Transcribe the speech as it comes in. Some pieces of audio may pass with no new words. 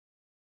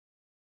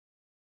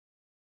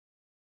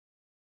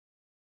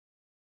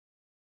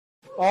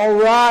All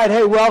right.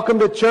 Hey, welcome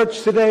to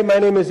church today. My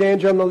name is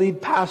Andrew. I'm the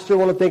lead pastor. I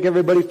want to thank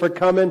everybody for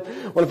coming.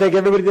 I want to thank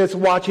everybody that's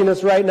watching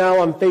us right now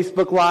on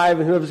Facebook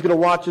Live and whoever's going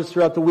to watch us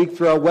throughout the week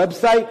through our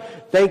website.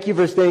 Thank you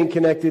for staying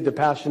connected to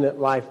Passionate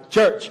Life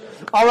Church.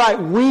 All right.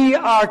 We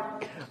are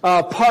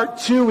part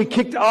 2. We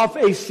kicked off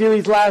a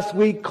series last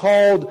week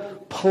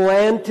called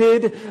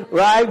Planted,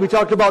 right? We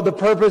talked about the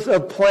purpose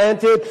of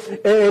planted.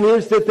 And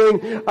here's the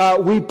thing.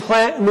 We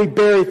plant and we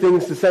bury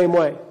things the same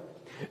way.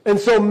 And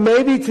so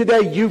maybe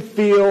today you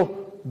feel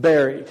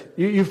buried.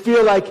 You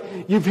feel like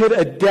you've hit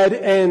a dead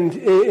end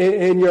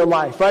in your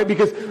life, right?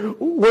 Because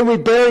when we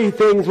bury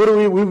things, what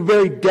do we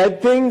bury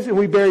dead things and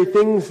we bury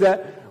things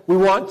that we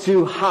want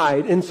to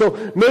hide. And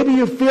so maybe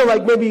you feel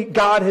like maybe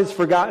God has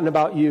forgotten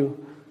about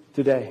you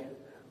today.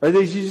 Or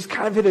that you just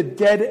kind of hit a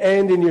dead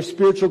end in your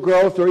spiritual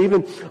growth or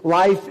even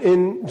life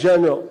in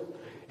general.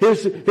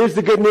 Here's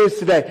the good news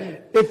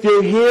today. If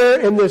you're here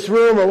in this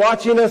room or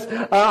watching us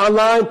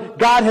online,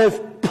 God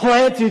has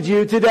planted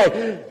you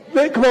today.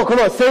 Come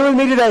on. Say with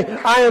me today.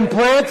 I am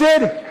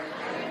planted,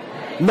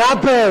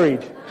 not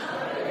buried.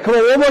 Come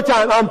on, one more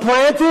time. I'm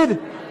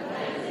planted,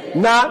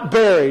 not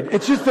buried.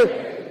 It's just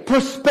a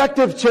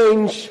perspective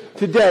change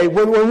today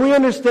when we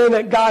understand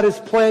that God has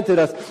planted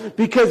us.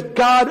 Because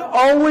God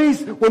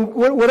always,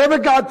 whatever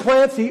God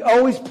plants, He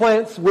always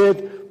plants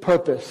with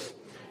purpose.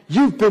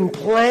 You've been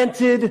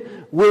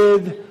planted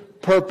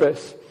with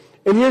purpose.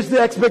 And here's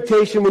the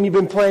expectation when you've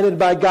been planted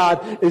by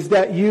God is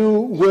that you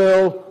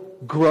will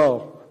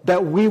grow.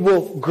 That we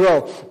will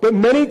grow. But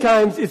many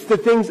times it's the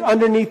things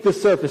underneath the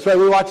surface, right?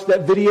 We watched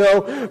that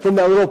video from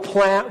that little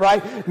plant,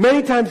 right?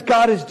 Many times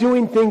God is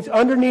doing things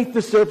underneath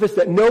the surface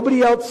that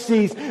nobody else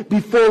sees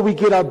before we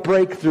get our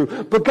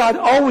breakthrough. But God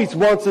always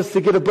wants us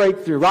to get a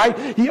breakthrough,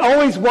 right? He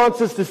always wants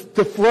us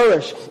to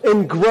flourish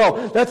and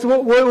grow. That's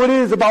what it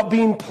is about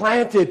being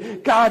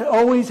planted. God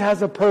always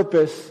has a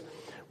purpose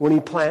when He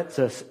plants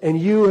us. And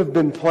you have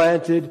been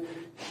planted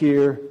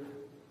here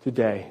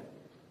today.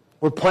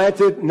 We're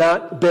planted,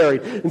 not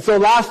buried. And so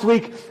last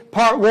week,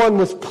 part 1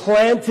 was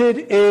planted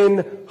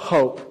in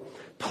hope.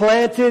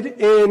 Planted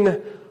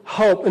in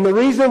hope. And the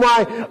reason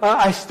why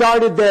I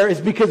started there is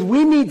because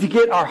we need to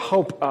get our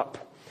hope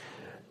up.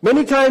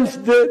 Many times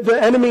the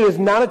enemy is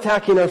not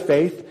attacking our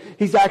faith.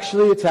 He's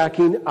actually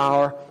attacking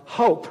our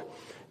hope.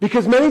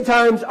 Because many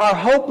times our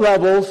hope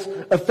levels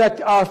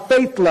affect our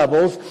faith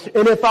levels.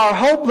 And if our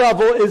hope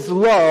level is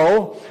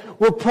low,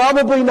 we're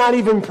probably not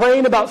even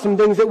praying about some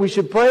things that we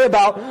should pray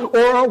about,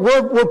 or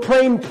we're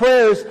praying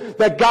prayers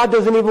that God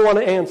doesn't even want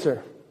to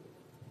answer.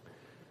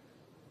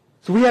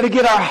 So we had to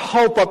get our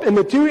hope up. And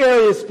the 2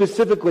 areas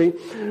specifically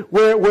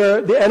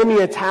where the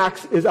enemy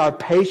attacks is our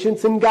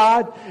patience in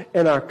God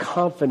and our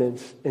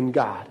confidence in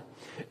God.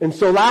 And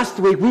so last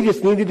week we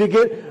just needed to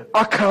get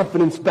our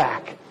confidence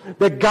back.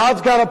 That God's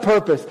got a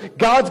purpose.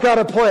 God's got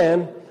a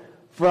plan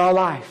for our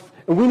life.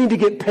 And we need to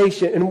get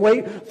patient and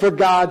wait for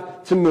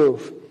God to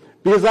move.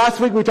 Because last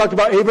week we talked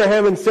about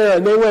Abraham and Sarah,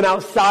 and they went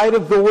outside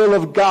of the will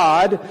of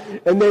God,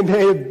 and they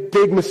made a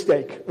big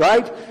mistake,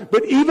 right?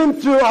 But even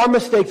through our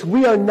mistakes,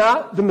 we are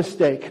not the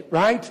mistake,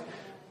 right?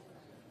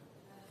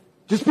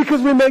 Just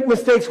because we make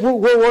mistakes,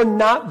 we're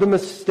not the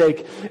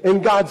mistake.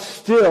 And God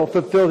still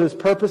fulfilled His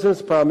purpose and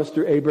His promise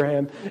through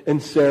Abraham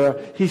and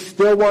Sarah. He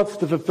still wants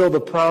to fulfill the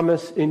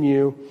promise in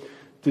you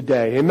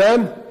today.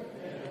 Amen?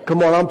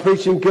 Come on, I'm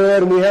preaching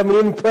good, and we haven't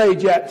even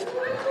prayed yet.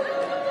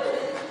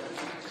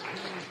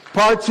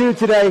 Part 2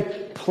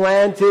 today,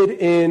 planted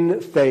in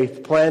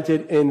faith.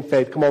 Planted in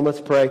faith. Come on, let's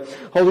pray.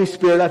 Holy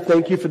Spirit, I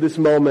thank you for this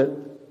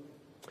moment.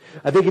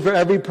 I thank you for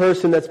every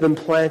person that's been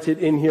planted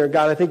in here.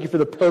 God, I thank you for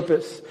the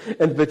purpose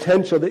and the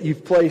potential that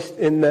you've placed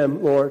in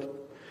them, Lord.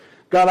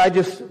 God, I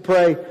just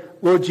pray,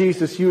 Lord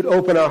Jesus, you would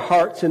open our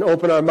hearts and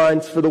open our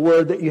minds for the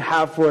word that you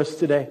have for us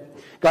today.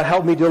 God,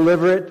 help me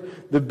deliver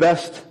it the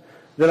best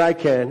that I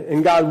can.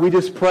 And God, we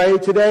just pray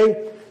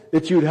today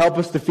that you would help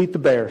us defeat the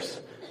bears.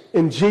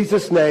 In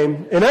Jesus'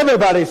 name. And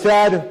everybody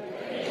said,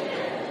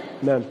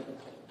 Amen.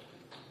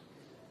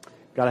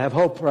 Gotta have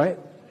hope, right?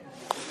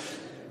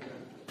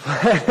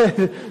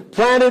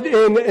 Planted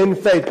in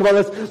faith. Come on,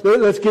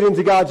 let's get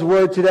into God's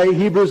word today.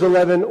 Hebrews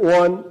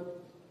 11:1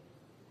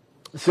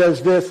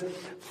 says this.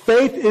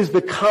 Faith is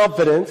the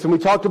confidence, and we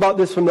talked about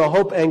this from the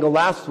hope angle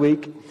last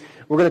week.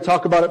 We're going to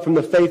talk about it from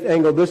the faith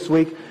angle this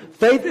week.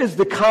 Faith is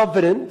the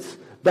confidence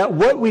that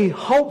what we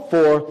hope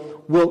for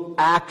will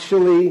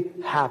actually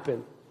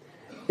happen.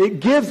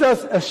 It gives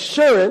us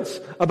assurance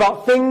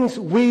about things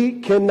we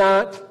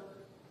cannot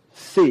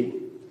see.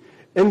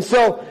 And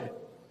so,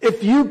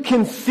 if you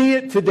can see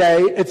it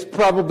today, it's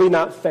probably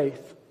not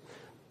faith.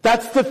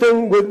 That's the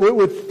thing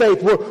with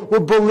faith. We're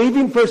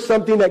believing for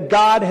something that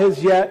God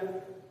He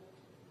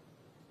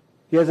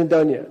hasn't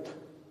done yet.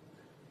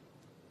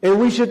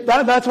 And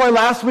that's why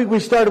last week we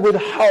started with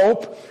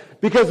hope.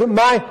 Because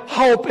my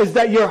hope is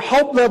that your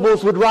hope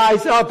levels would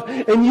rise up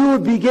and you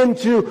would begin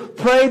to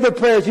pray the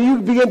prayers and you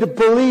would begin to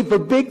believe for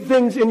big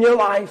things in your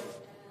life.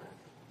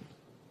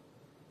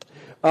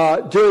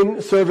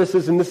 During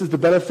services, and this is the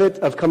benefit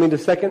of coming to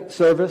second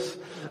service,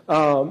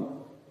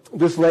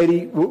 this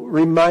lady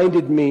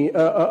reminded me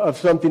of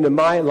something in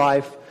my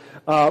life.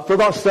 For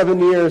about 7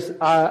 years,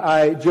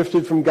 I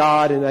drifted from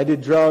God, and I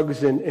did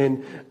drugs,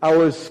 and I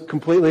was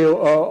completely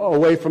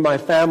away from my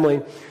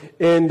family.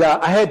 And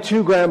I had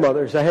two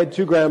grandmothers.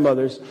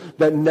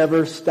 That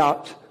never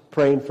stopped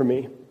praying for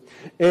me.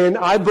 And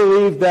I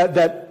believe that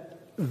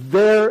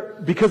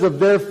because of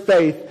their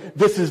faith,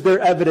 this is their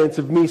evidence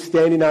of me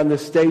standing on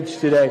this stage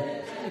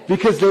today.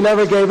 Because they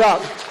never gave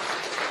up.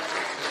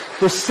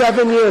 For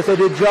 7 years, I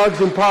did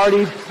drugs and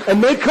partied,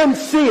 and they couldn't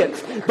see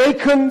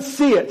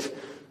it.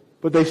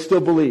 But they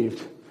still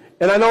believed.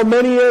 And I know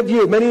many of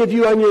you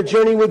on your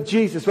journey with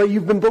Jesus, right?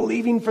 You've been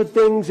believing for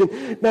things,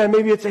 and man,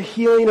 maybe it's a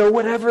healing or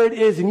whatever it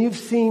is, and you've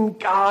seen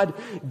God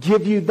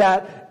give you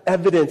that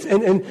evidence.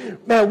 And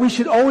man, we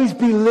should always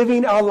be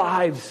living our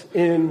lives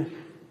in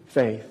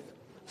faith.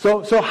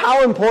 So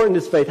how important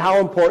is faith? How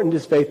important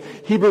is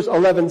faith? Hebrews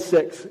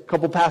 11:6, a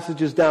couple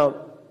passages down.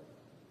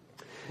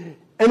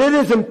 And it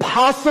is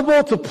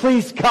impossible to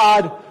please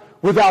God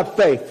without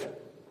faith.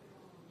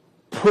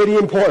 Pretty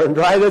important,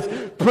 right? That's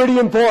pretty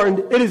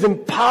important. It is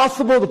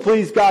impossible to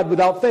please God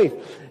without faith.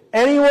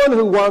 Anyone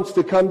who wants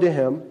to come to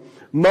Him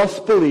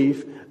must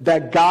believe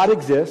that God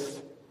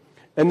exists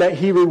and that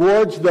He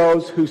rewards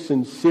those who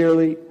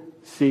sincerely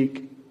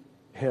seek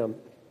Him.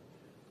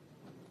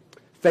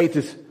 Faith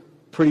is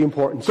pretty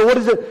important. So what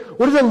does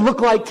it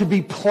look like to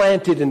be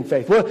planted in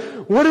faith?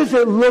 What does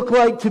it look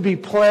like to be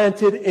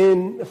planted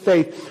in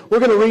faith? We're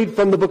going to read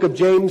from the book of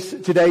James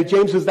today.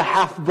 James was the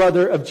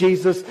half-brother of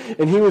Jesus,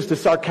 and he was the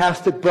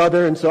sarcastic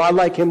brother, and so I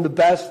like him the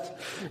best.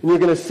 And you're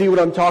going to see what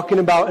I'm talking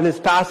about in this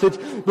passage.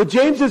 But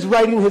James is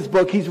writing his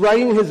book. He's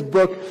writing his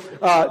book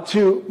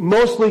to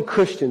mostly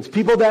Christians,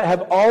 people that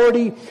have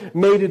already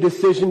made a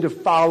decision to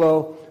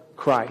follow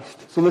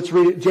Christ. So let's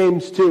read it.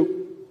 James 2.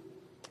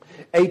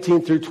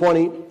 18 through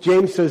 20,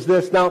 James says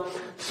this, "Now,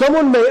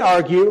 someone may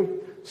argue,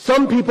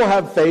 some people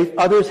have faith,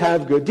 others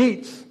have good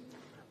deeds.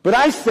 But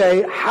I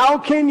say, how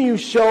can you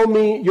show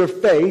me your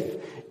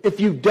faith if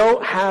you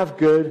don't have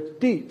good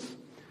deeds?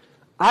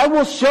 I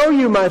will show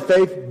you my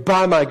faith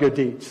by my good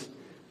deeds.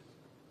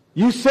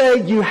 You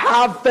say you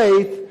have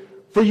faith,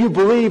 for you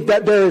believe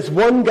that there is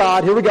one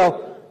God." Here we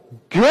go.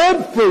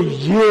 Good for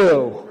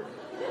you.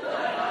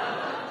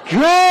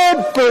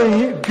 Good for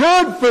you.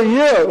 Good for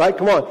you. Like,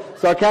 come on,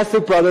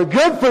 sarcastic brother.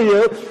 Good for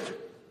you.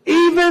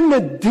 Even the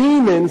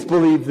demons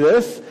believe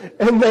this,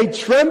 and they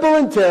tremble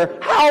in terror.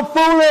 How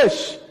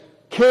foolish!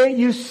 Can't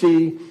you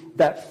see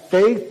that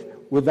faith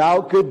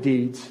without good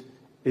deeds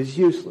is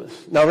useless?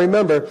 Now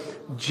remember,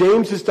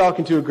 James is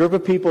talking to a group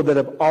of people that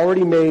have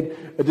already made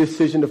a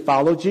decision to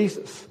follow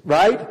Jesus,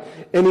 right?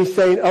 And he's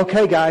saying,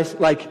 okay guys,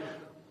 like,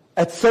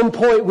 at some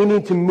point we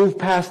need to move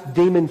past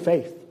demon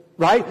faith,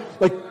 right?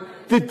 Like,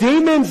 the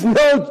demons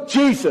know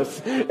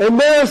Jesus, and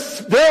they're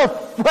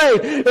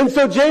afraid. And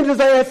so James is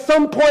like, at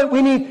some point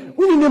we need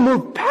to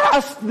move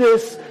past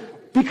this,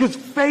 because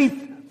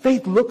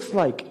faith looks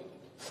like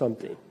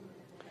something.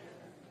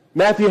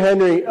 Matthew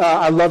Henry,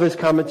 I love his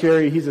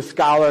commentary. He's a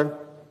scholar,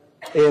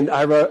 and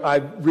I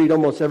read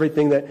almost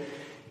everything that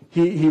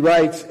he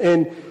writes.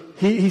 And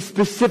he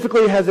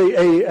specifically has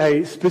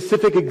a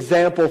specific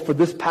example for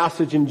this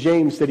passage in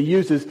James that he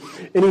uses.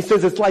 And he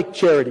says it's like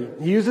charity.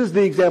 He uses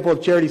the example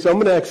of charity. So I'm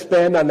going to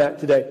expand on that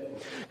today.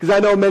 Because I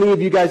know many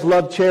of you guys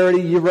love charity.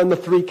 You run the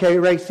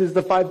 3K races,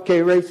 the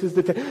 5K races.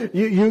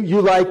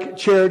 You like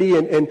charity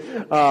and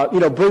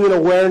bringing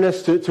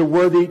awareness to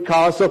worthy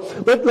cause. So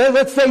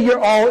let's say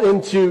you're all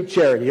into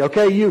charity,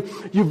 okay? You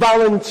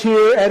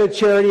volunteer at a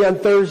charity on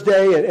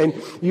Thursday and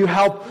you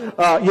help,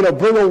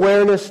 bring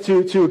awareness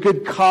to a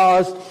good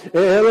cause.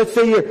 And let's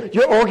say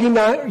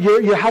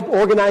you help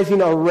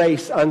organizing a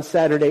race on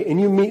Saturday and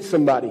you meet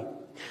somebody.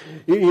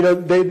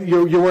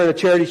 You're wearing a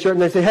charity shirt,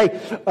 and they say, "Hey,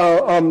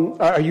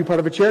 are you part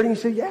of a charity?" And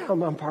you say, "Yeah,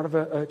 I'm part of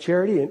a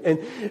charity."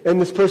 And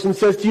this person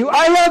says to you,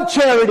 "I love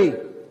charity.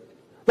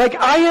 Like,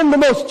 I am the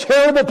most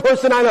charitable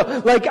person I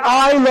know. Like,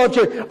 I love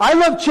charity. I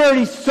love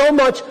charity so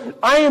much,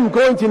 I am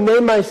going to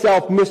name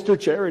myself Mr.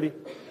 Charity."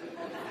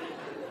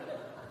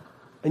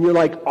 And you're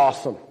like,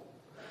 awesome.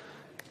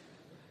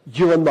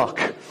 You're in luck.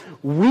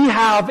 We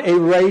have a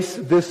race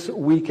this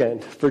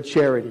weekend for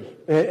charity,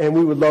 and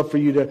we would love for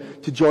you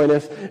to join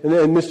us. And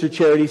then Mr.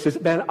 Charity says,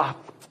 man,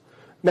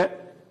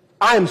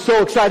 I am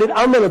so excited.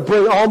 I'm going to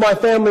bring all my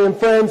family and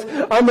friends.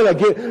 I'm going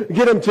to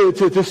get them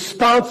to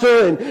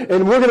sponsor,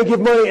 and we're going to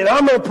give money, and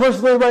I'm going to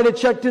personally write a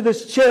check to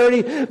this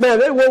charity. Man,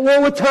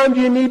 what time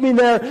do you need me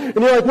there? And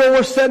you're like, well,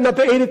 we're setting up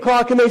at 8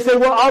 o'clock, and they say,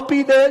 well, I'll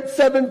be there at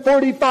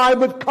 7:45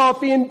 with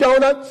coffee and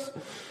donuts.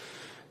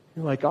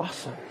 You're like,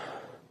 awesome.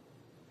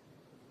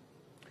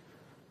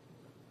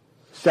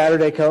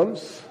 Saturday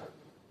comes.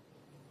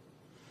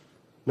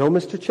 No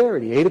Mr.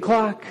 Charity. 8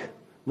 o'clock.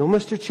 No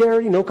Mr.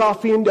 Charity. No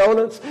coffee and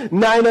donuts.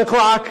 9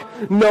 o'clock.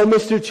 No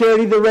Mr.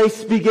 Charity. The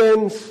race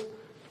begins.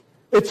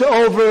 It's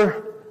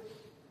over.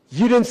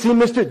 You didn't see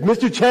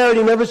Mr.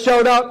 Charity never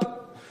showed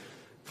up.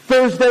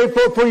 Thursday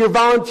for your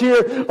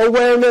volunteer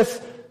awareness.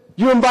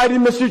 You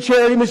invited Mr.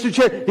 Charity. Mr.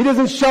 Charity, he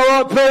doesn't show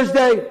up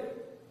Thursday.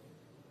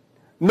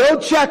 No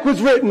check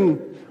was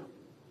written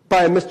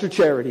by a Mr.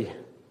 Charity.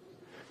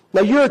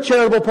 Now, you're a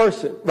charitable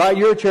person, right?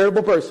 You're a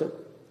charitable person.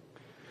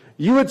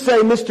 You would say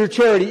Mr.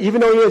 Charity,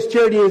 even though he has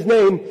charity in his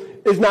name,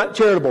 is not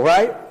charitable,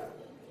 right?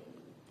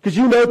 Because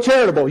you know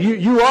charitable.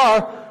 You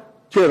are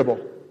charitable.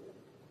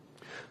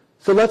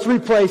 So let's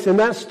replace, in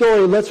that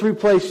story, let's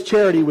replace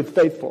charity with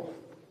faithful.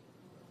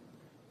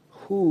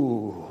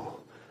 Ooh,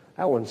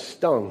 that one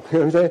stung. You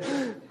know what I'm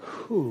saying?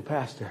 Ooh,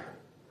 Pastor.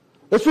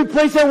 Let's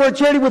replace that word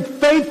charity with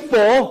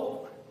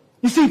faithful.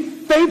 You see,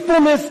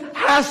 faithfulness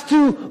has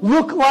to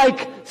look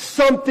like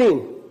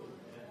something.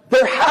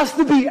 There has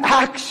to be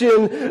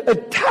action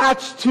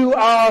attached to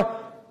our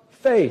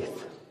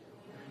faith.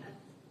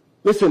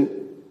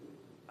 Listen,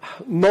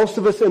 most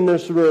of us in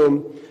this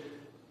room,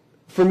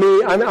 for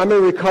me, I'm a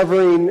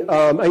recovering,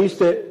 I used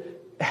to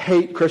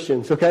hate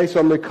Christians, okay? So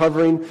I'm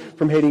recovering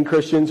from hating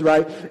Christians,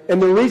 right?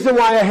 And the reason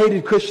why I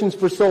hated Christians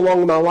for so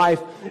long in my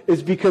life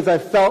is because I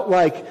felt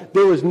like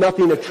there was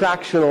nothing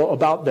attractional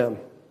about them.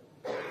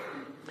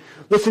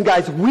 Listen,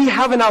 guys, we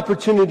have an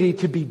opportunity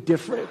to be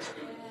different.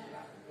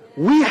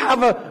 We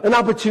have an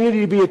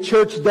opportunity to be a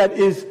church that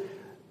is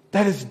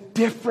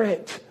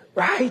different,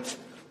 right?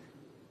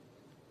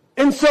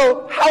 And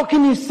so how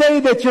can you say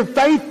that you're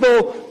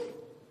faithful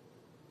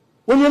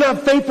when you're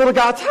not faithful to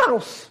God's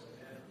house?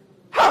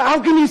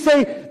 How can you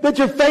say that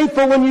you're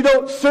faithful when you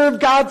don't serve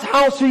God's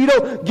house, or you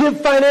don't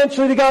give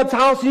financially to God's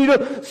house, and you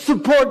don't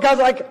support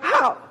God's, like,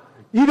 how?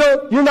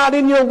 You're not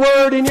in your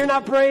word, and you're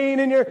not praying,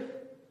 and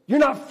you're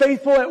not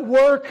faithful at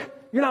work,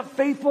 you're not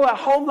faithful at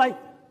home. Like,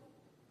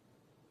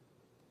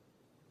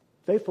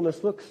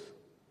 faithfulness looks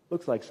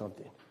like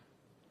something.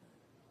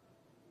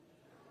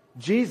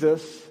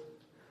 Jesus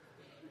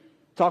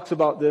talks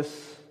about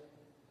this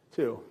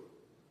too.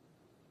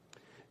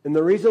 And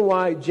the reason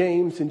why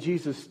James and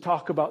Jesus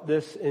talk about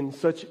this in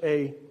such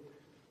a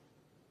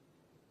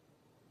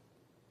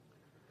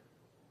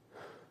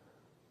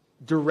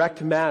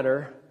direct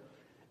manner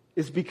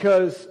is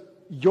because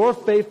your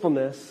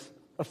faithfulness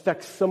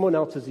affects someone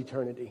else's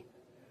eternity.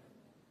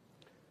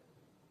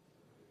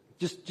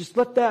 Just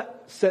let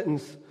that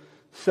sentence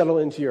settle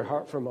into your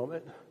heart for a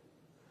moment.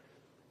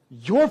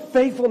 Your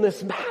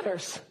faithfulness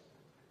matters.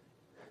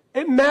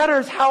 It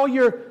matters how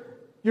you're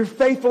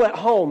faithful at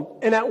home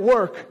and at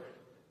work.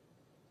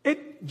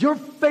 Your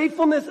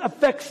faithfulness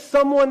affects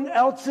someone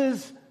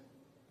else's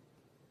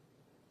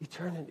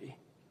eternity.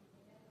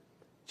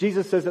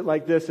 Jesus says it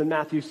like this in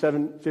Matthew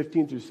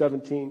 7:15 through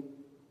 17.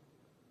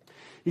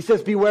 He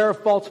says, "Beware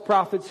of false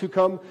prophets who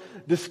come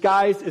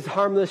disguised as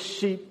harmless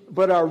sheep,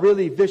 but are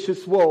really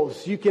vicious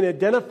wolves. You can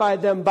identify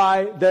them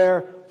by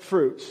their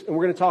fruits." And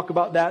we're going to talk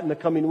about that in the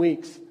coming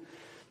weeks.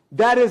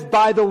 That is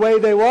by the way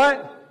they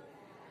what?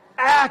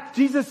 Act.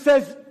 Jesus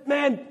says,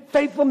 man,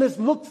 faithfulness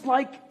looks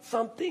like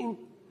something.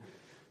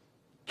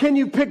 Can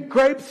you pick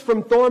grapes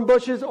from thorn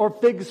bushes or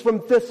figs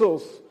from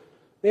thistles?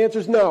 The answer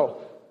is no.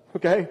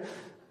 Okay?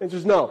 The answer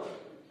is no.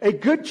 A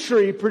good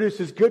tree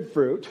produces good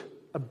fruit.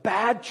 A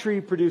bad tree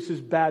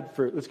produces bad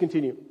fruit. Let's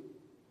continue.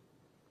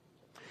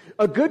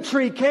 A good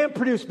tree can't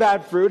produce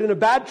bad fruit, and a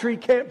bad tree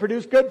can't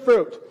produce good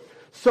fruit.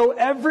 So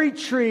every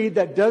tree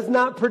that does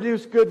not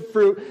produce good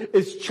fruit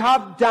is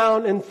chopped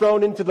down and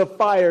thrown into the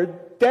fire.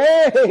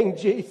 Dang,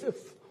 Jesus.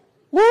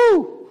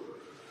 Woo!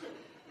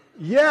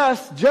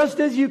 Yes, just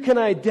as you can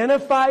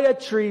identify a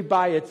tree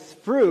by its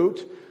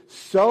fruit,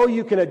 so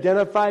you can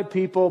identify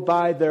people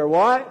by their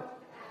what?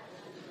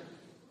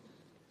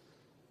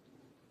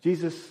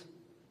 Jesus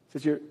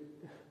says your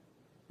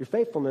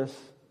faithfulness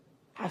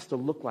has to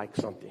look like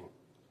something.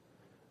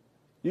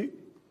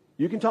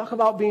 You can talk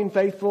about being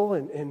faithful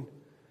and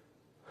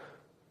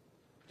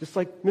just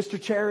like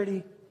Mr.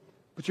 Charity,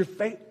 but your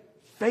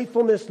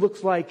faithfulness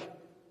looks like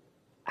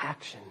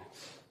actions.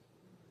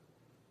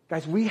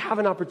 Guys, we have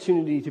an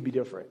opportunity to be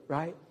different,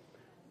 right?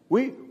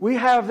 We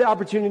have the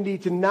opportunity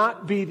to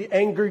not be the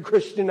angry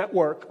Christian at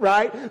work,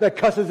 right? That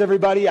cusses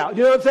everybody out.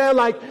 You know what I'm saying?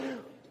 Like,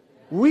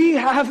 we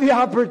have the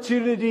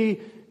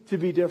opportunity to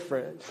be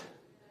different.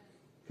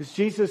 Because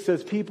Jesus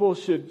says people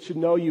should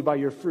know you by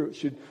your fruit,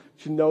 should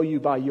know you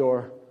by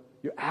your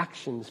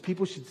actions.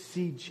 People should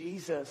see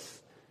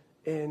Jesus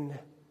in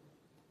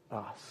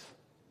us.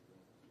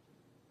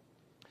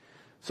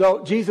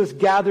 So Jesus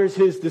gathers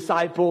his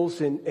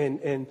disciples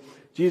and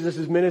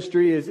Jesus'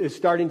 ministry is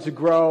starting to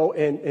grow,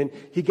 and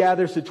he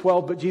gathers the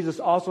 12, but Jesus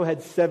also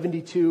had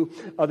 72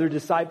 other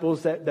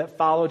disciples that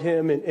followed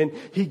him, and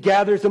he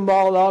gathers them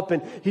all up,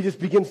 and he just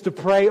begins to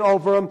pray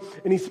over them,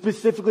 and he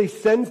specifically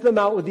sends them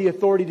out with the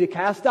authority to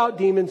cast out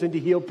demons and to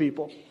heal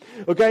people.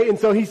 Okay, and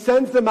so he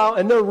sends them out,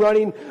 and they're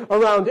running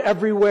around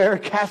everywhere,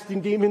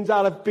 casting demons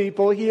out of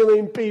people,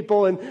 healing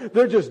people, and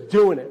they're just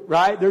doing it,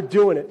 right? They're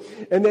doing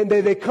it. And then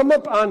they come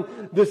up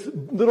on this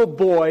little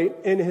boy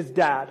and his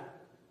dad.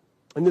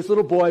 And this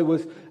little boy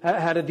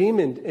had a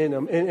demon in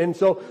him. And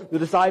so the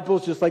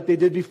disciples, just like they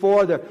did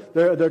before,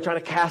 they're trying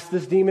to cast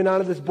this demon out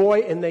of this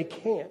boy, and they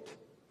can't.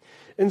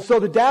 And so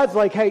the dad's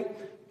like, hey,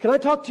 can I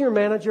talk to your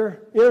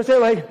manager? You know what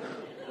I'm saying? Like,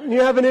 When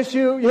you have an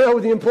issue,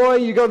 with the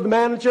employee, you go to the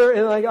manager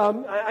and like,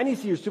 I need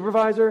to see your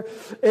supervisor.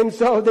 And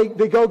so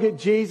they go get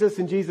Jesus,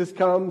 and Jesus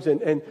comes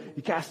and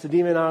he casts the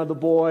demon out of the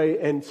boy.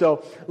 And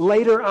so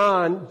later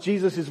on,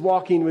 Jesus is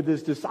walking with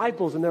his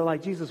disciples, and they're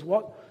like, Jesus,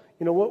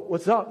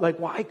 what's up? Like,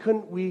 why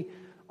couldn't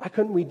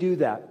we do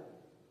that?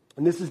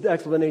 And this is the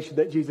explanation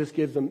that Jesus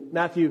gives them.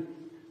 Matthew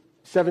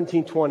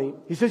 17:20.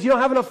 He says, you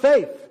don't have enough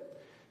faith.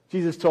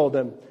 Jesus told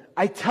them,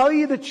 I tell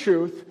you the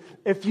truth,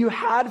 if you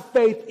had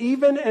faith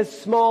even as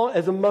small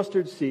as a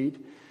mustard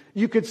seed,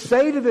 you could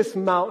say to this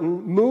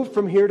mountain, move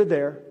from here to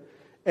there,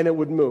 and it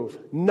would move.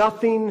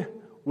 Nothing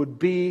would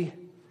be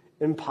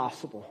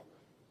impossible.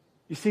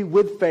 You see,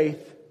 with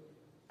faith,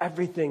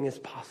 everything is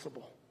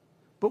possible.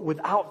 But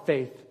without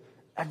faith,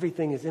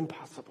 everything is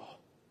impossible,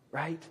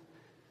 right?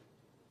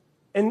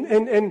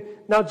 And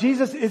now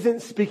Jesus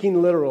isn't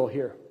speaking literal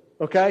here,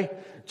 okay?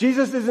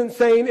 Jesus isn't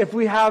saying if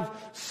we have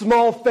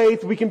small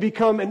faith, we can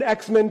become an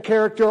X-Men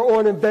character or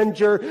an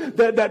Avenger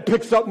that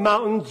picks up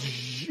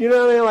mountains. You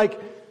know what I mean? Like,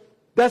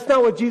 that's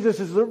not what Jesus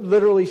is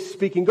literally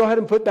speaking. Go ahead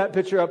and put that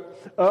picture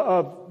up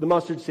of the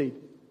mustard seed.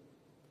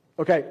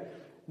 Okay,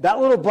 that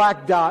little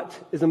black dot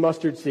is a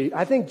mustard seed.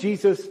 I think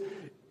Jesus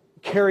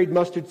carried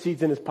mustard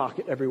seeds in his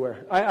pocket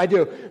everywhere. I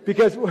do.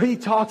 Because he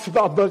talks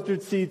about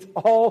mustard seeds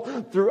all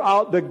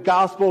throughout the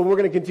gospel, and we're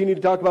going to continue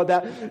to talk about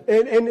that.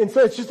 And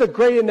so it's just a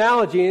great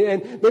analogy.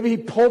 And maybe he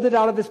pulled it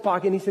out of his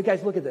pocket and he said,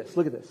 guys, look at this.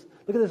 Look at this.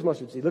 Look at this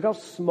mustard seed. Look how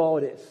small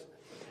it is.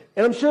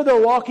 And I'm sure they're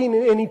walking,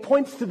 and he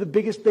points to the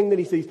biggest thing that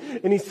he sees.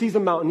 And he sees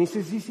a mountain. He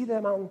says, do you see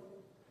that mountain?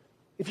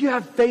 If you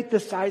have faith the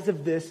size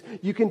of this,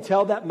 you can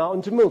tell that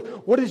mountain to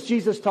move. What is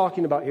Jesus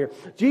talking about here?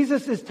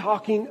 Jesus is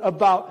talking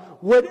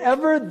about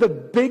whatever the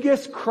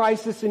biggest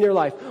crisis in your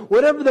life,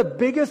 whatever the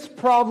biggest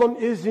problem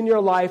is in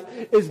your life,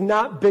 is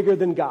not bigger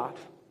than God.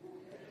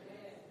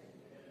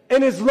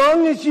 And as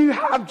long as you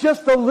have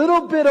just a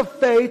little bit of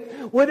faith,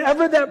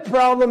 whatever that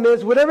problem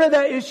is, whatever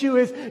that issue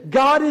is,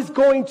 God is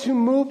going to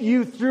move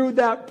you through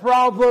that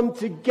problem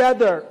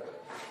together.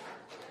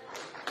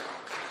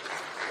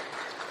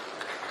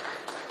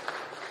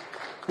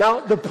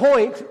 Now, the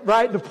point,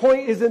 right? The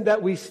point isn't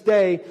that we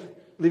stay,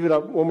 leave it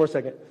up one more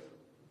second.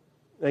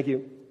 Thank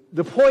you.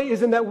 The point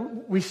isn't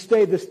that we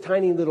stay this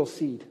tiny little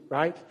seed,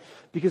 right?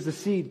 Because the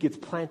seed gets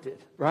planted,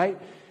 right?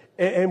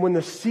 And when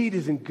the seed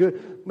is in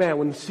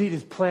when the seed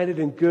is planted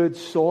in good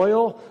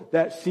soil,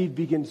 that seed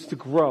begins to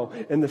grow.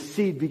 And the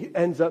seed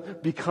ends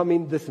up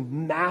becoming this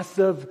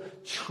massive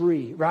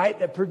tree, right?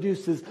 That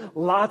produces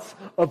lots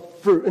of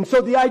fruit. And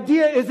so the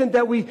idea isn't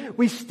that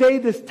we stay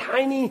this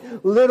tiny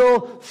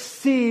little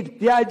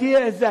seed. The idea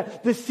is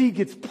that the seed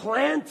gets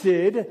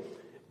planted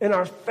and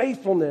our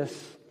faithfulness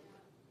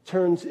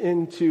turns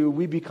into,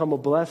 we become a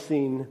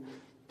blessing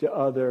to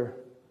other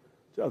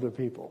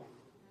people.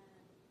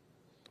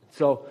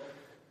 So,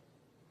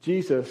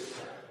 Jesus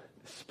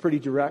is pretty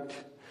direct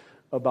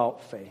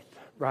about faith,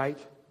 right?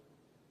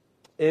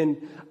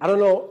 And I don't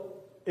know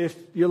if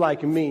you're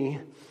like me,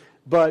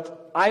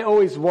 but I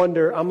always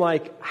wonder, I'm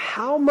like,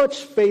 how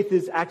much faith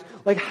is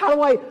like, how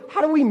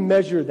do we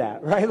measure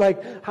that, right?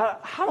 Like,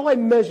 how do I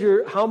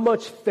measure how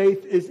much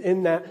faith is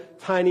in that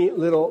tiny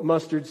little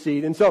mustard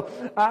seed? And so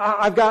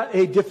I've got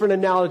a different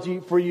analogy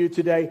for you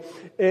today.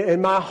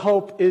 And my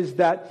hope is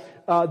that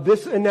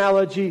this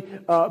analogy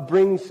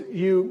brings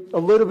you a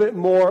little bit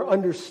more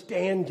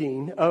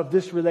understanding of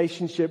this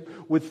relationship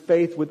with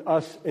faith with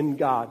us and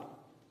God.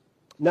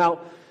 Now,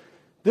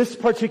 this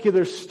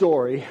particular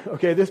story,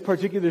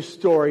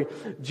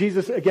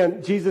 Jesus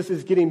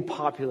is getting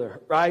popular,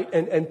 right?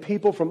 And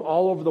people from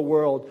all over the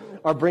world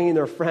are bringing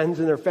their friends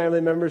and their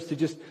family members to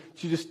just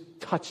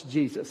touch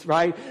Jesus,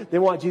 right? They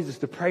want Jesus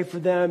to pray for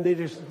them. They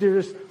just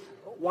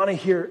want to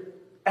hear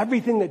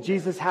everything that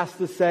Jesus has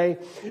to say.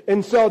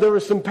 And so there were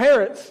some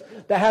parents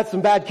that had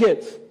some bad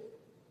kids.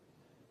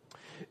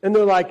 And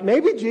they're like,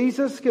 maybe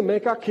Jesus can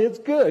make our kids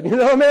good. You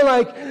know what I mean?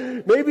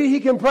 Like, maybe he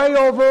can pray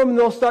over them and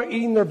they'll start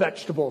eating their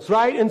vegetables,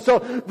 right? And so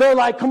they're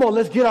like, come on,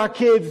 let's get our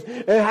kids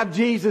and have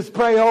Jesus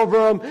pray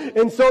over them.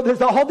 And so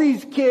there's all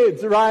these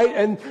kids, right?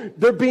 And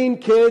they're being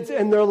kids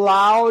and they're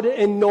loud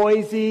and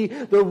noisy.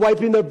 They're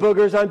wiping their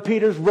boogers on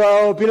Peter's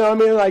robe. You know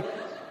what I mean? Like,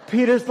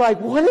 Peter's like,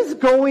 what is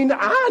going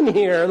on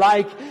here?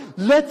 Like,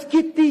 let's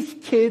get these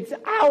kids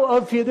out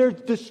of here. They're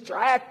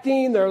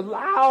distracting. They're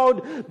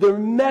loud. They're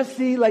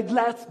messy. Like,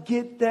 let's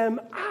get them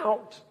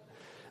out.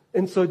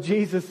 And so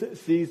Jesus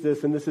sees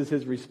this, and this is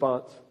his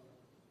response.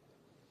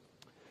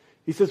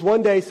 He says,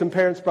 one day some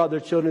parents brought their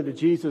children to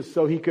Jesus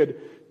so he could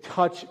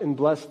touch and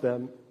bless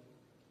them.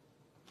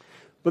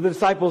 But the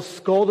disciples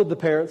scolded the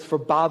parents for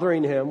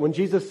bothering him. When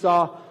Jesus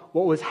saw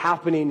what was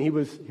happening, he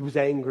was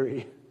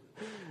angry.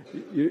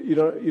 You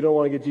don't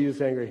want to get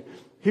Jesus angry.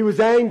 He was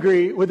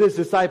angry with his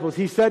disciples.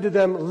 He said to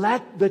them,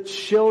 let the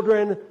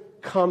children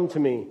come to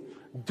me.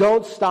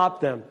 Don't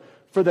stop them.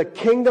 For the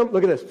kingdom,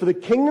 look at this, for the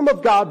kingdom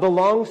of God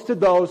belongs to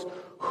those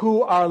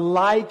who are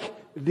like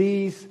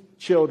these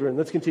children.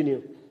 Let's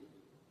continue.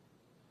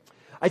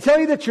 I tell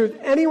you the truth,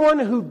 anyone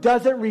who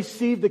doesn't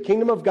receive the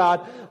kingdom of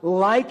God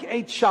like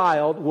a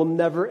child will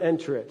never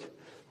enter it.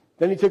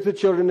 Then he took the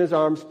children in his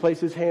arms,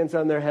 placed his hands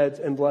on their heads,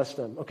 and blessed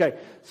them. Okay,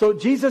 so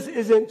Jesus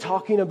isn't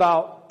talking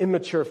about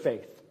immature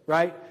faith,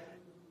 right?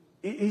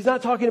 He's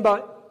not talking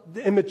about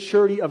the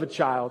immaturity of a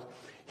child.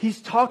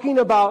 He's talking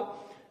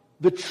about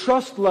the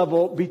trust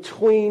level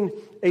between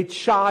a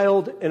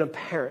child and a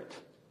parent.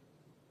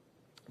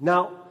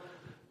 Now,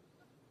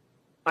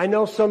 I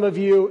know some of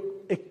you,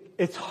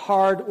 it's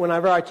hard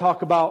whenever I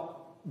talk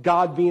about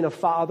God being a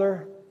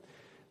father,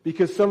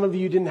 because some of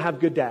you didn't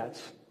have good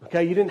dads.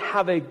 Okay, you didn't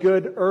have a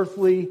good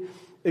earthly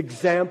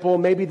example.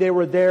 Maybe they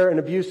were there and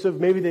abusive.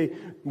 Maybe they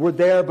were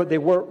there, but they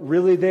weren't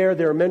really there.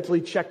 They were mentally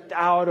checked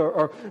out,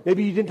 or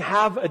maybe you didn't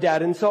have a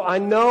dad. And so I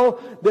know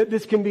that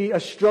this can be a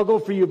struggle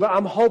for you, but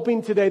I'm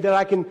hoping today that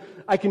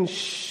I can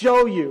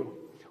show you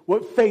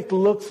what faith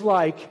looks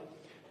like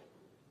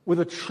with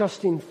a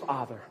trusting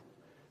father,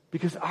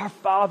 because our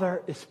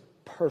Father is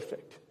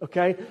perfect.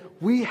 Okay?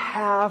 We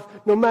have,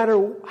 no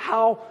matter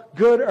how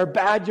good or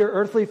bad your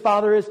earthly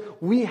father is,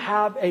 we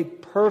have a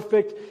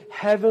perfect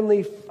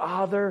heavenly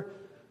Father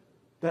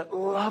that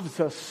loves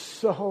us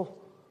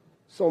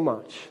so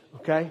much.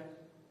 Okay?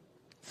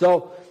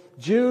 So,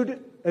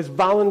 Jude has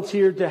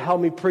volunteered to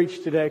help me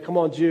preach today. Come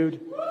on,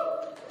 Jude.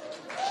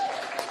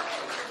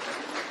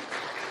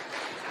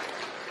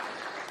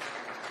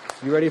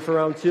 You ready for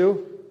round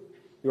 2?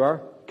 You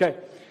are? Okay.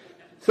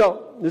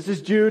 So, this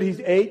is Jude. He's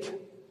 8.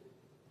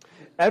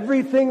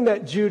 Everything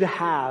that Jude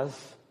has,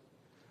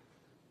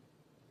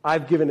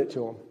 I've given it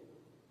to him.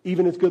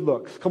 Even his good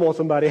looks. Come on,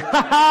 somebody.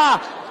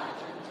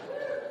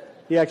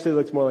 He actually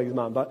looks more like his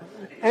mom. But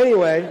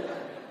anyway,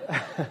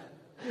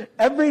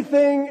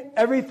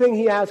 everything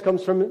he has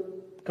comes from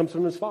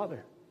his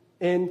father.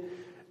 And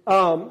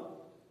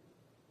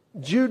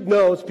Jude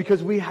knows,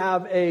 because we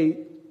have a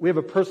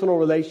personal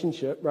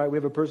relationship, right? We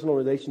have a personal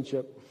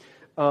relationship.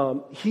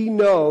 He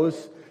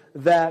knows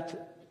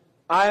that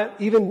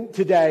even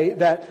today,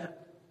 that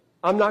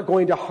I'm not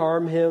going to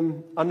harm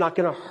him. I'm not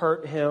going to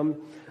hurt him.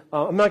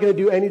 I'm not going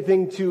to do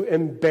anything to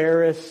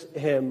embarrass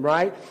him,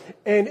 right?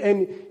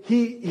 And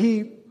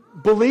he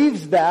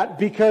believes that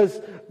because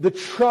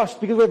because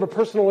we have a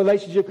personal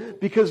relationship,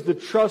 because the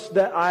trust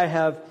that I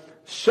have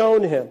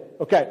shown him.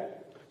 Okay,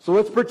 so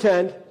let's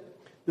pretend,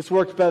 this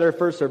works better at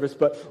first service,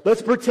 but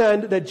let's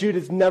pretend that Jude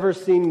has never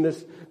seen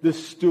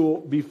this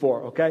stool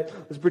before, okay?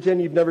 Let's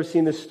pretend you've never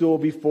seen this stool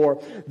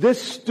before.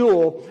 This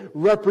stool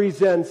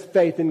represents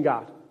faith in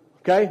God.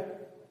 Okay?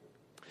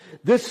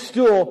 This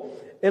stool,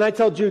 and I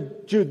tell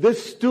Jude,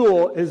 this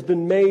stool has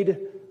been made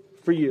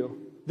for you.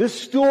 This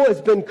stool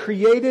has been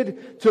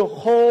created to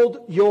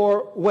hold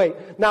your weight.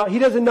 Now, he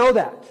doesn't know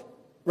that,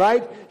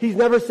 right? He's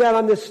never sat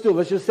on this stool.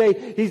 Let's just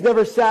say he's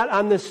never sat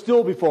on this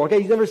stool before, okay?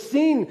 He's never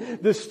seen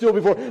this stool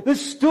before. This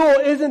stool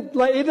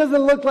it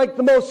doesn't look like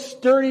the most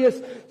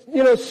sturdiest,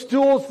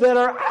 stools that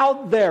are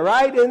out there,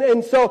 right?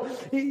 And so,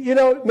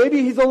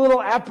 maybe he's a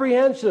little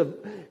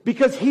apprehensive,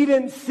 because he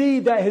didn't see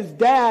that his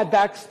dad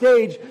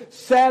backstage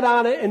sat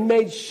on it and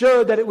made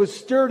sure that it was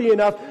sturdy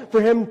enough for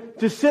him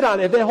to sit on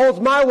it. If it holds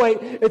my weight,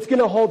 it's going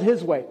to hold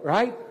his weight,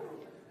 right?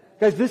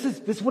 Guys, this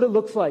is what it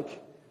looks like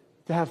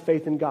to have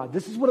faith in God.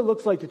 This is what it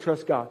looks like to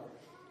trust God.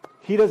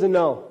 He doesn't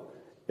know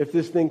if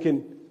this thing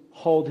can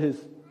hold his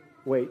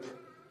weight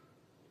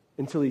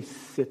until he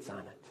sits on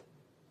it.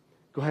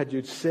 Go ahead,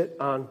 Jude, sit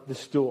on the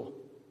stool.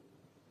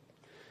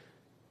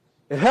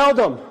 It held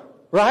him,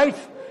 right?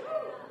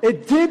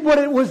 It did what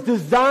it was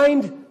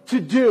designed to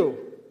do.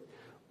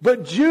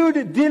 But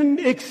Jude didn't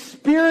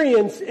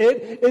experience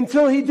it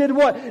until he did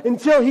what?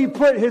 Until he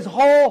put his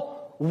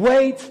whole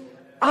weight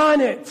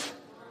on it.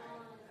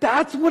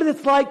 That's what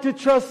it's like to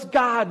trust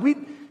God. We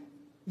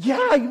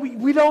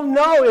don't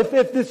know if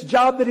this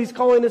job that he's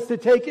calling us to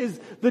take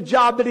is the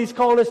job that he's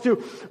calling us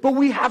to. But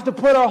we have to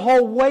put our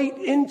whole weight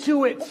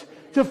into it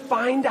to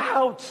find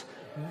out.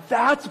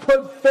 That's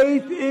what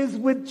faith is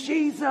with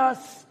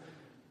Jesus.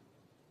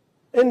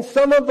 And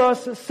some of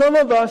us, this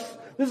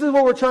is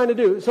what we're trying to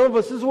do. Some of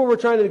us, this is what we're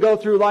trying to go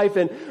through life,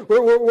 and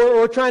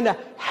we're trying to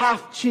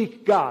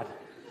half-cheek God.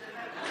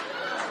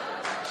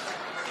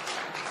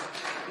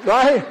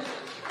 Right?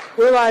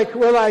 We're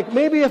like,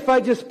 maybe if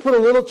I just put a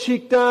little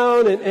cheek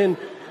down and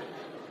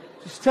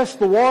just test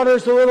the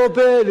waters a little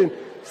bit and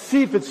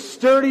see if it's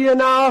sturdy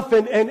enough,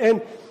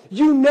 and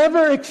you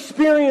never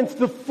experience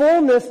the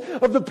fullness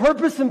of the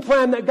purpose and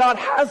plan that God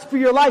has for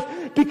your life,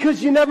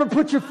 because you never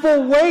put your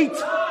full weight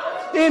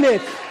in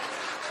it.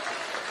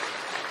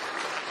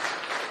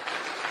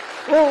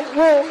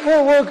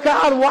 Well,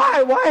 God,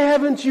 why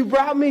haven't you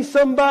brought me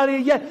somebody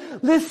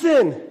yet?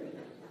 Listen,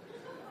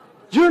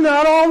 you're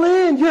not all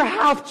in. You're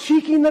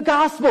half-cheeking the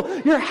gospel.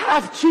 You're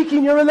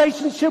half-cheeking your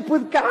relationship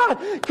with God.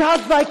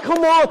 God's like,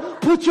 come on,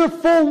 put your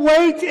full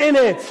weight in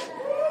it.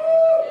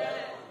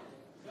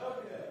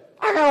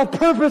 I got a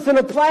purpose and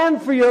a plan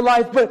for your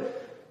life,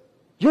 but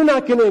you're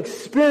not going to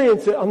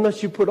experience it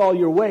unless you put all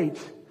your weight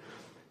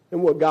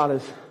in what God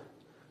is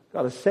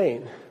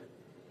saying.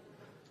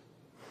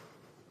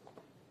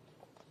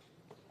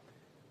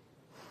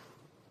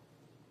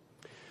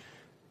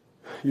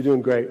 You're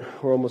doing great.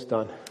 We're almost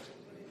done.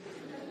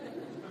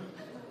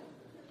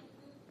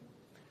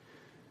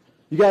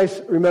 You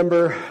guys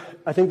remember,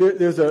 I think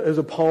there's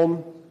a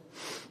poem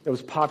that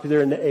was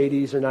popular in the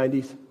 80s or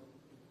 90s.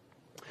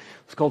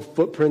 It's called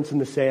Footprints in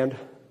the Sand.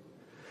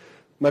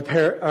 My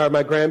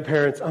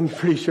grandparents, I'm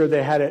pretty sure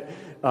they had it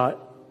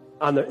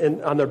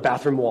on their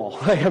bathroom wall.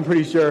 I'm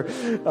pretty sure.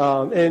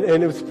 And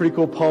it was a pretty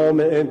cool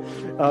poem. And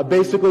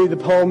basically the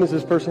poem is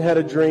this person had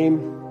a dream,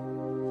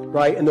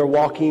 right? And they're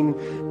walking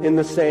in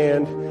the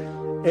sand.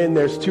 And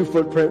there's two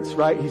footprints,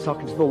 right? He's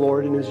talking to the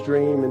Lord in his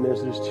dream, and there's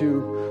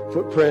two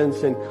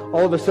footprints, and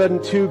all of a sudden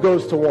two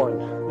goes to one.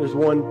 There's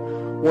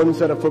one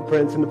set of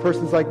footprints, and the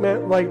person's like,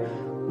 man, like,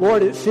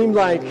 Lord, it seemed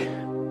like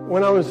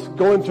when I was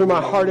going through my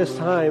hardest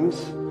times,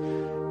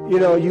 you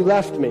know, you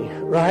left me,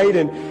 right?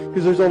 And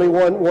because there's only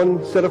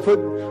one set of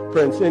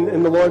footprints,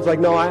 and the Lord's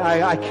like, no,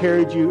 I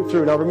carried you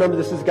through. Now remember,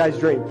 this is the guy's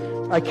dream.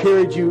 I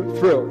carried you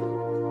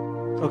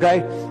through.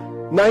 Okay?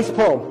 Nice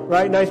poem,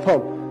 right? Nice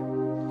poem.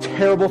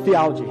 Terrible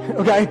theology,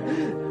 okay?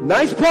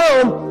 Nice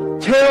poem,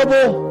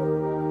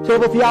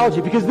 terrible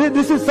theology. Because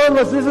this is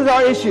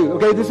our issue,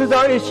 okay? This is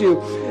our issue,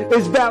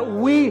 is that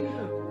we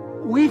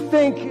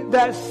think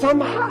that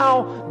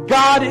somehow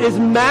God is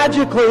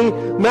magically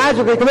going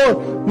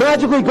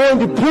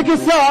to pick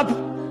us up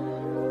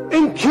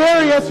and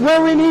carry us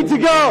where we need to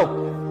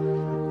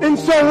go. And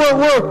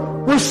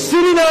so we're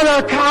sitting on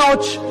our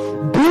couch,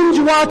 binge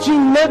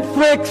watching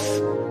Netflix,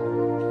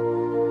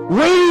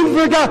 waiting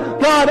for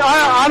God. God,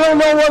 I don't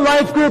know what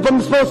life group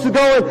I'm supposed to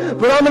go in,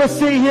 but I'm going to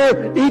sit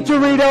here, eat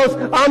Doritos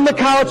on the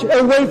couch,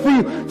 and wait for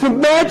you to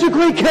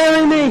magically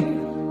carry me.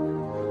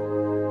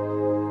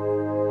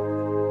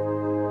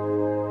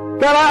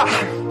 God, I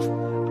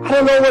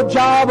don't know what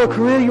job or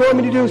career you want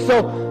me to do,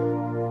 so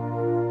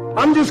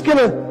I'm just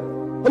gonna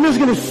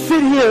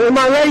sit here in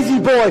my lazy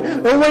boy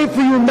and wait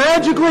for you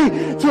magically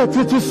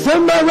to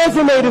send my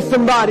resume to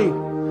somebody.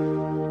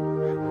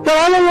 God,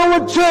 I don't know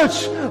what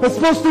church I'm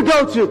supposed to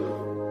go to.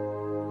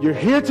 You're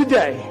here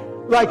today.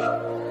 Like,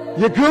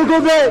 you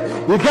Googled it,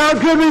 you got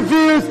good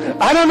reviews.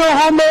 I don't know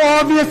how more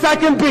obvious I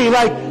can be.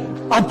 Like,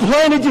 I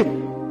planted you.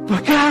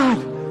 But God,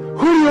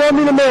 who do you want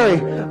me to marry?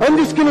 I'm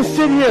just going to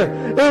sit here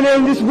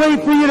and just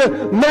wait for you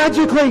to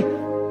magically...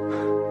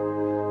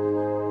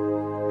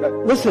 God,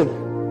 listen.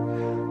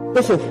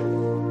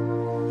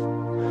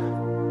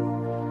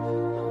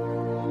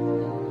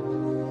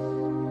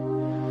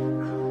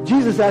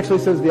 Jesus actually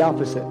says the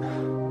opposite.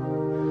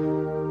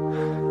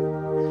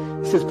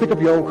 He says, pick up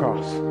your own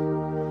cross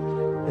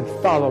and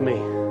follow me.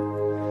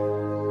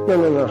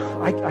 No.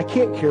 I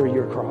can't carry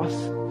your cross.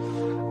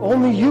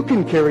 Only you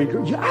can carry.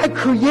 I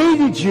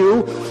created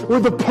you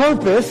with a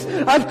purpose.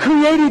 I've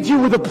created you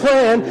with a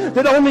plan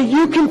that only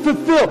you can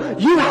fulfill.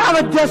 You have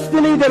a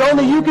destiny that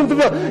only you can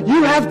fulfill.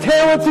 You have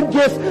talents and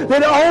gifts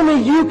that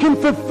only you can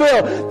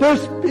fulfill.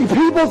 There's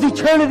people's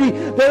eternity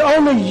that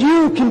only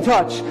you can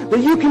touch, that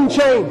you can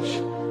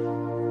change.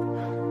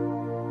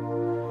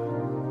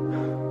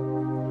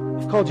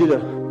 I've called you to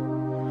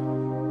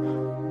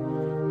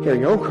carry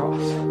your own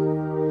cross.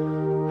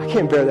 I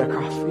can't bear that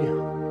cross for you.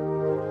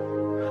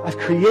 I've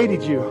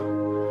created you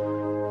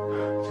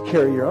to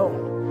carry your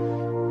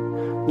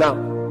own. Now,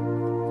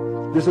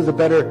 this is a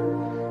better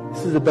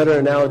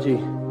analogy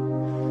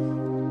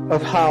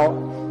of how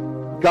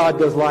God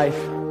does life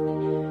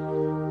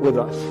with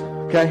us.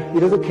 Okay? He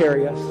doesn't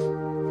carry us,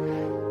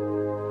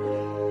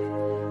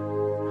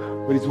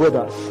 but He's with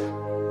us.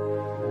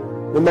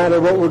 No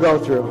matter what we're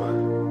going through,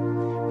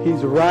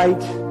 He's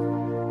right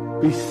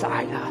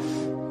beside us.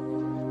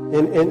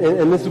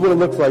 And this is what it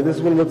looks like. This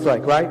is what it looks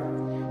like, right?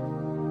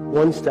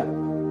 One step,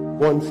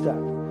 one step,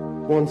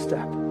 one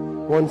step,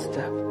 one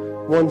step,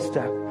 one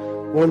step,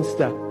 one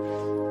step.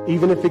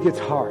 Even if it gets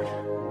hard,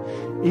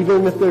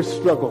 even if there's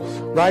struggles,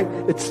 right?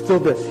 It's still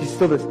this. He's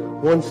still this.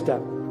 One step,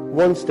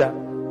 one step,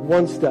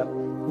 one step,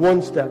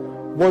 one step,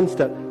 one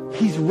step.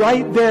 He's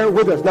right there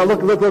with us. Now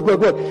look.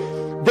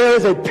 There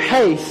is a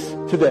pace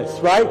to this,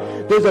 right?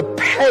 There's a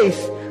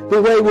pace the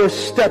way we're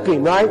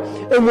stepping, right?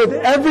 And with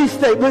every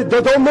step,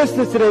 don't miss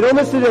this today, don't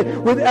miss it today.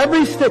 With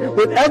every step,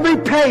 with every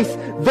pace,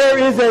 there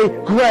is a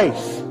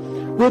grace.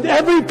 With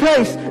every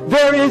pace,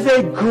 there is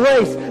a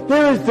grace.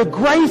 There is the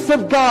grace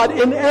of God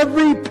in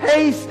every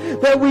pace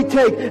that we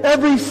take,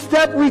 every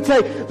step we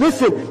take.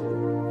 Listen,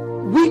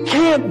 we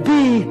can't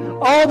be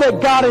all that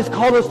God has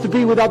called us to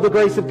be without the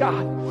grace of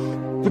God.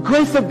 The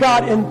grace of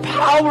God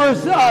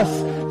empowers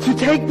us to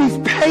take these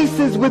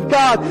paces with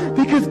God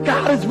because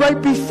God is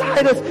right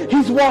beside us.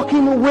 He's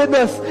walking with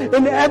us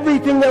in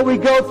everything that we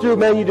go through.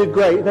 Man, you did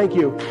great. Thank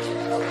you.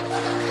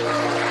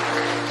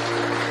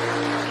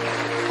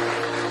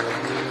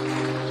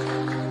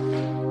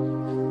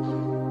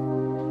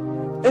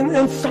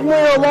 And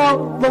somewhere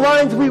along the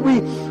lines, we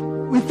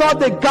thought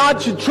that God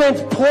should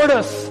transport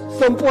us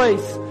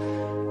someplace.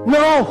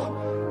 No.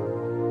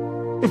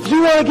 If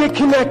you want to get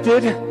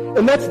connected,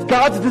 and that's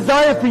God's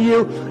desire for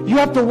you, you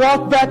have to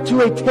walk back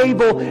to a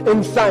table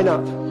and sign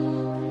up.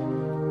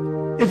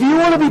 If you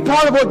want to be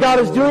part of what God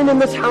is doing in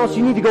this house,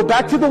 you need to go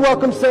back to the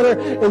Welcome Center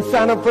and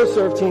sign up for a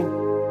serve team.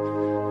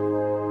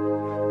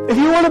 If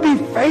you want to be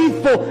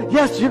faithful,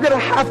 yes, you're going to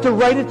have to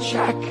write a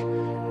check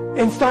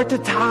and start to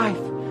tithe,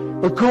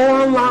 or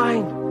go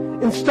online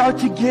and start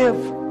to give.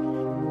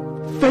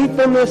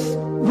 Faithfulness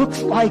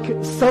looks like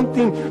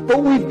something,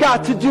 but we've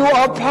got to do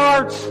our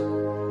part.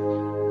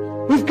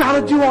 We've got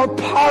to do our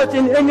part.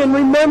 And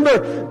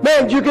remember,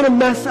 man, you're going to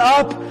mess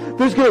up.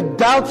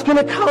 Doubt's going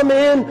to come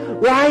in,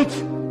 right?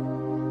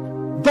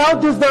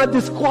 Doubt does not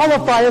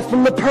disqualify us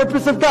from the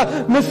purpose of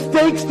God.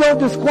 Mistakes don't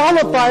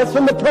disqualify us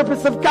from the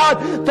purpose of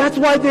God. That's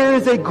why there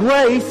is a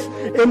grace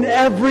in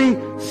every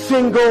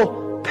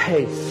single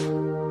pace.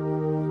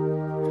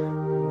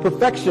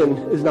 Perfection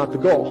is not the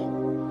goal.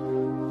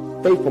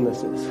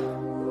 Faithfulness is.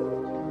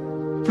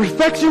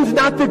 Perfection's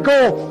not the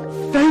goal.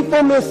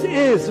 Faithfulness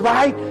is,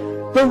 right?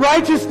 The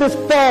righteousness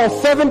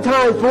falls 7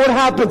 times, but what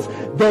happens?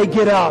 They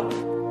get up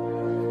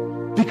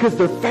because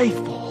they're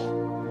faithful.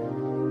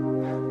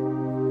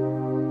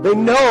 They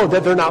know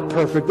that they're not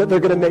perfect, that they're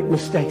going to make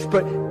mistakes,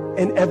 but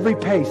in every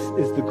pace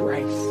is the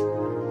grace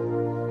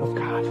of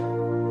God.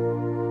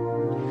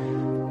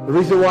 The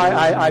reason why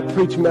I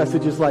preach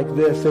messages like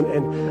this,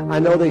 and I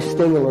know they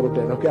sting a little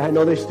bit, okay? I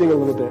know they sting a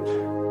little bit.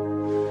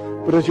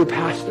 But as your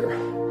pastor,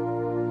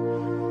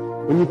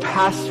 when you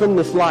pass from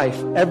this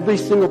life, every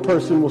single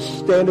person will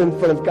stand in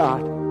front of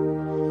God.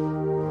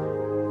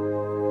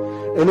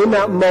 And in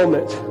that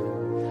moment,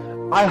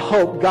 I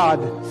hope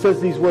God says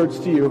these words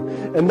to you,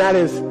 and that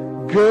is,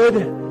 good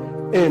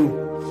and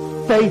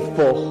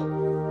faithful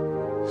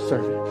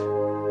servant.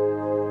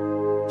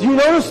 Do you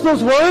notice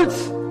those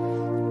words?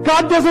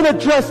 God doesn't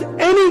address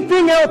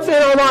anything else in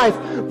our life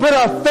but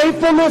our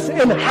faithfulness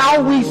and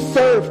how we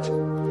served.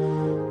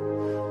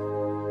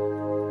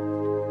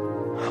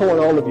 I want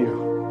all of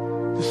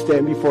you to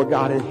stand before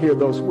God and hear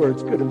those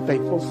words, good and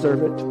faithful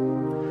servant.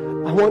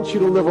 I want you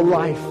to live a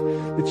life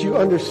that you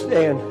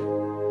understand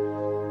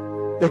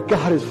that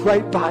God is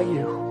right by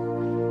you.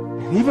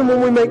 And even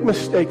when we make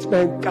mistakes,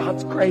 man,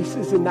 God's grace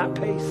is in that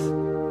pace.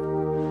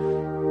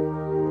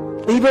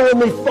 Even when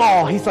we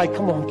fall, he's like,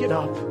 come on, get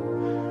up.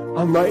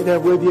 I'm right there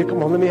with you.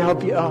 Come on, let me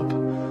help you up.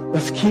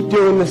 Let's keep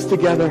doing this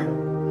together.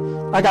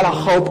 I got a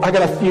hope. I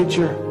got a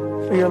future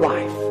for your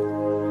life.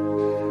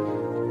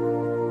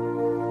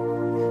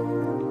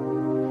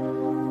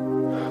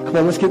 Come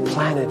on, let's get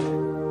planted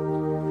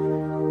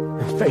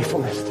in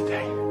faithfulness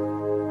today.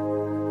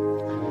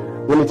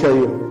 Let me tell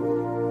you,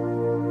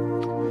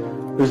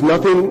 there's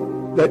nothing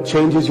that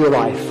changes your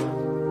life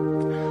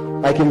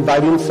like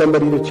inviting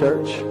somebody to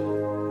church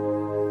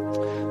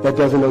that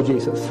doesn't know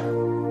Jesus.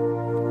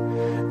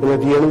 And at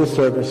the end of the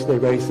service, they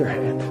raise their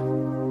hand.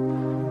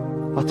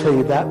 I'll tell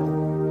you, that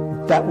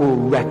will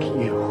wreck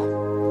you.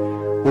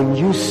 When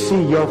you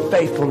see your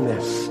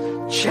faithfulness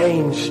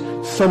change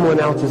someone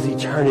else's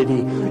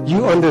eternity,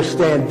 you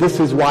understand this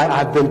is why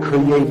I've been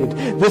created.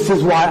 This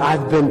is why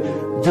I've been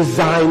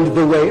designed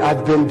the way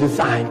I've been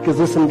designed. Because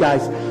listen,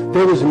 guys,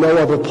 there was no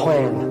other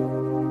plan.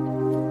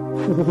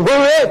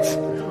 We're it.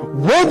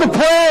 We're the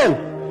plan.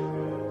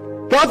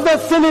 God's not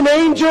sending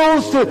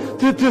angels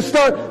to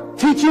start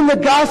teaching the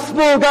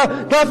gospel.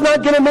 God's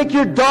not going to make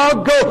your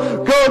dog go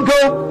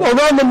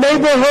around the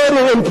neighborhood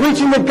and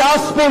preaching the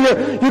gospel.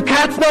 Your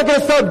cat's not going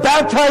to start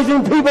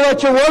baptizing people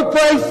at your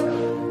workplace.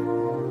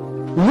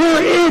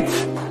 We're it.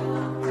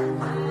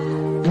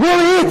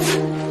 We're it.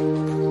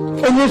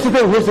 And here's the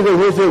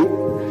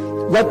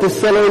thing. Let this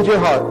settle into your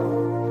heart.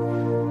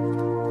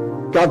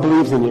 God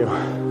believes in you.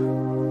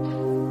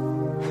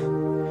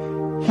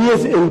 He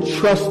has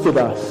entrusted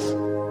us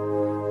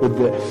with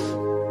this.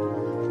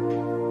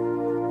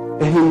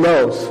 And he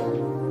knows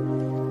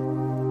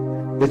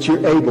that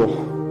you're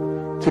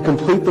able to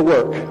complete the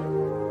work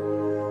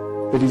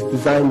that he's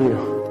designed you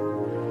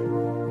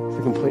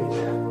to complete.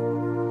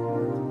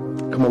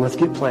 Come on, let's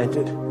get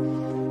planted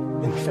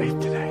in faith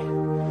today.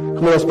 Come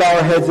on, let's bow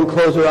our heads and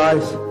close our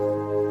eyes.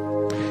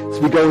 As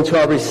we go into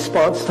our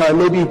response time,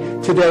 maybe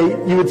today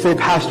you would say,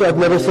 Pastor, I've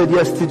never said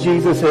yes to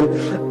Jesus,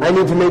 and I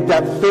need to make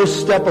that first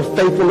step of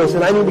faithfulness,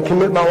 and I need to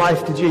commit my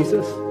life to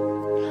Jesus.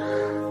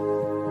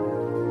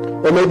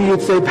 Or maybe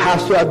you'd say,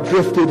 Pastor, I've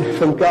drifted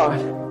from God.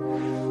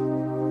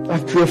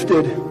 I've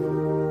drifted,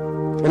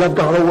 and I've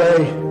gone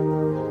away.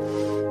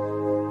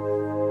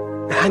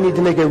 I need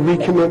to make a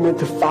recommitment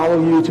to follow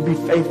you, to be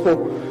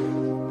faithful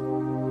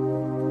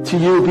to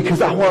you,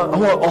 because I want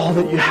all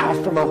that you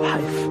have for my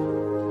life.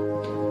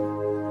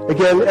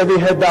 Again, every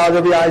head bowed,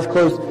 every eyes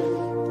closed.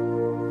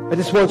 I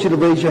just want you to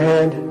raise your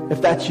hand.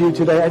 If that's you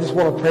today, I just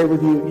want to pray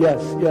with you.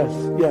 Yes, yes,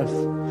 yes.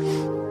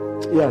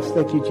 Yes,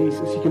 thank you,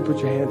 Jesus. You can put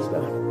your hands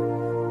down.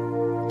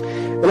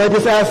 And I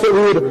just ask that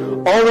we would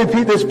all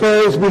repeat this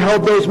prayer as we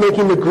help those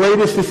making the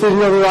greatest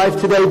decision of their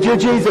life today. Dear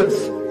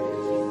Jesus,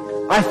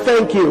 I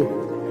thank you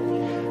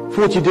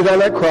for what you did on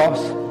that cross.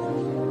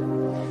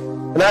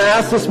 And I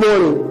ask this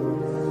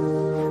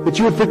morning that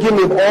you would forgive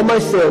me of all my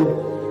sin,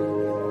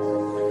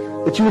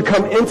 that you would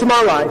come into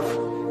my life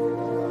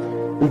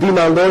and be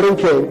my Lord and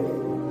King.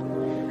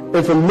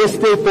 And from this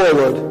day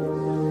forward,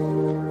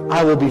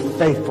 I will be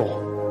faithful.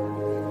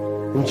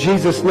 In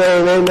Jesus'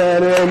 name,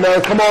 amen and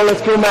amen. Come on,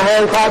 let's give him a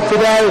hand clap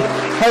today.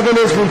 Heaven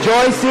is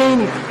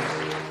rejoicing.